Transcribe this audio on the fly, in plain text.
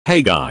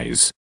Hey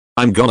guys.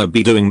 I'm gonna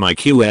be doing my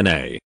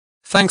Q&A.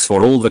 Thanks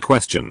for all the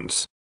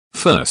questions.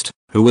 First,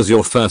 who was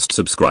your first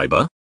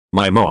subscriber?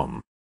 My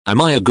mom.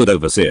 Am I a good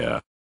overseer?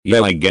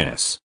 Yeah, I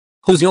guess.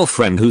 Who's your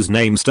friend whose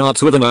name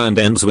starts with an I and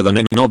ends with an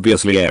N?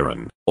 Obviously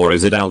Aaron. Or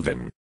is it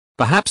Alvin?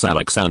 Perhaps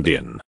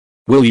Alexandrian.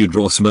 Will you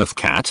draw Smurf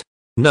cat?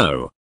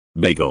 No.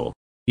 Bagel.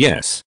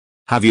 Yes.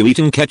 Have you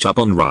eaten ketchup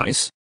on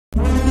rice?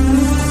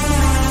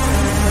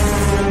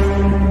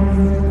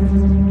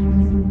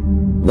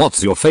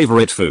 What's your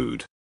favorite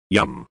food?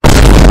 Yum.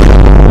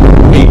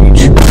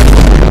 Peach.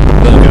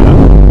 Burger.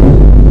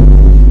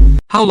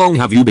 How long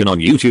have you been on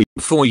YouTube?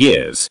 4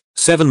 years,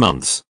 7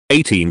 months,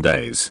 18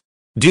 days.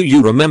 Do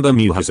you remember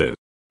Muhazu?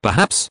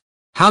 Perhaps?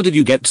 How did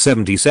you get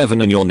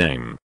 77 in your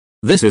name?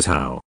 This is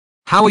how.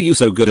 How are you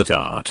so good at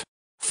art?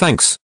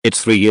 Thanks,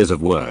 it's 3 years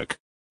of work.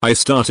 I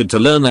started to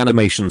learn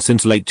animation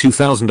since late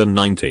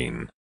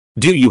 2019.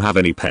 Do you have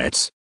any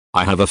pets?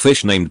 I have a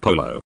fish named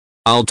Polo.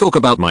 I'll talk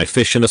about my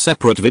fish in a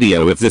separate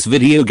video if this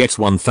video gets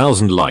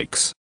 1000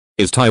 likes.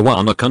 Is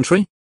Taiwan a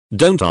country?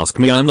 Don't ask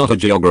me, I'm not a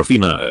geography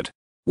nerd.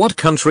 What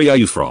country are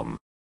you from?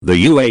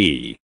 The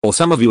UAE, or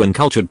some of you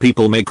uncultured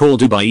people may call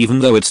Dubai even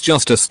though it's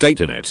just a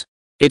state in it.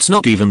 It's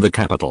not even the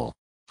capital.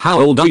 How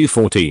old are you?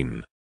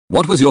 14.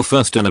 What was your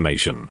first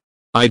animation?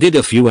 I did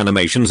a few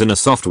animations in a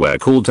software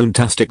called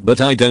Toontastic, but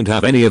I don't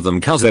have any of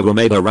them cause they were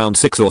made around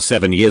 6 or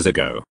 7 years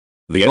ago.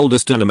 The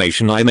oldest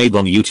animation I made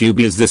on YouTube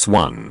is this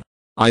one.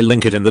 I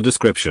link it in the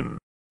description.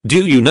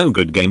 Do you know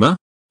Good Gamer?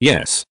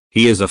 Yes,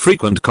 he is a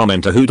frequent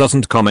commenter who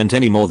doesn't comment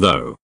anymore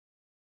though.